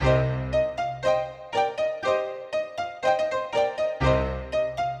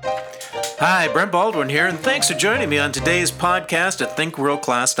Hi, Brent Baldwin here, and thanks for joining me on today's podcast at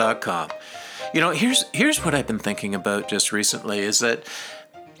thinkworldclass.com. Here's what I've been thinking about just recently is that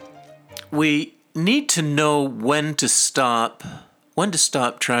we need to know when to stop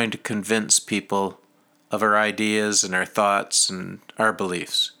trying to convince people of our ideas and our thoughts and our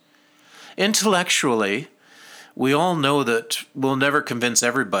beliefs. Intellectually, we all know that we'll never convince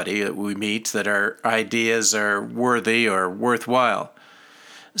everybody that we meet that our ideas are worthy or worthwhile.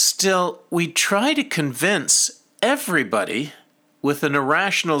 Still, we try to convince everybody with an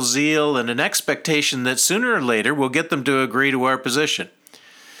irrational zeal and an expectation that sooner or later we'll get them to agree to our position.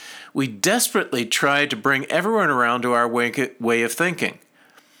 We desperately try to bring everyone around to our way of thinking.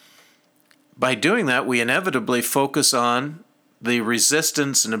 By doing that, we inevitably focus on the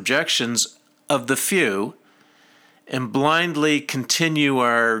resistance and objections of the few and blindly continue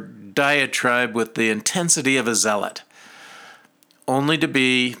our diatribe with the intensity of a zealot, only to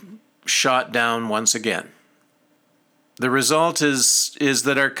be shot down once again. The result is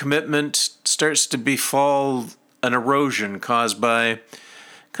that our commitment starts to befall an erosion caused by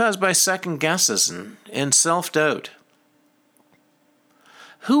second guesses and self-doubt.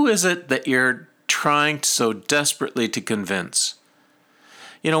 Who is it that you're trying so desperately to convince?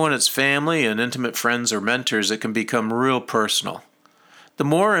 When it's family and intimate friends or mentors, it can become real personal. The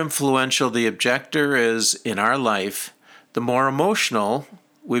more influential the objector is in our life, the more emotional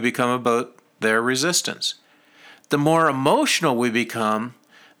we become about their resistance. The more emotional we become,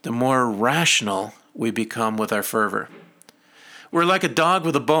 the more rational we become with our fervor. We're like a dog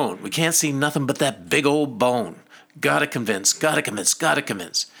with a bone. We can't see nothing but that big old bone. Gotta convince.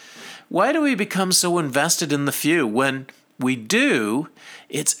 Why do we become so invested in the few? When we do,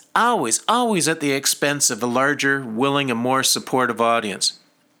 it's always at the expense of a larger, willing, and more supportive audience.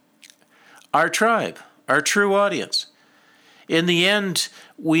 Our tribe, our true audience. In the end,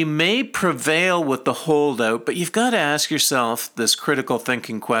 we may prevail with the holdout, but you've got to ask yourself this critical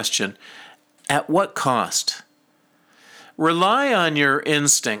thinking question: at what cost? Rely on your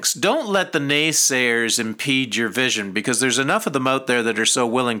instincts. Don't let the naysayers impede your vision, because there's enough of them out there that are so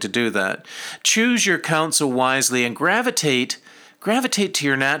willing to do that. Choose your counsel wisely and gravitate to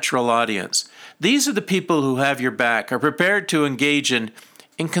your natural audience. These are the people who have your back, are prepared to engage in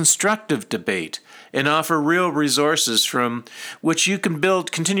constructive debate, and offer real resources from which you can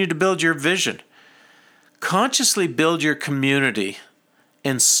continue to build your vision. Consciously build your community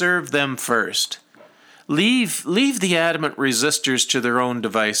and serve them first. Leave the adamant resistors to their own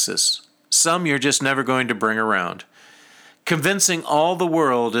devices. Some you're just never going to bring around. Convincing all the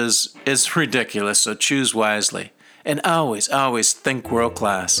world is ridiculous, so choose wisely. And always think world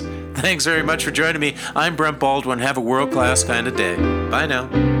class. Thanks very much for joining me. I'm Brent Baldwin. Have a world class kind of day. Bye now.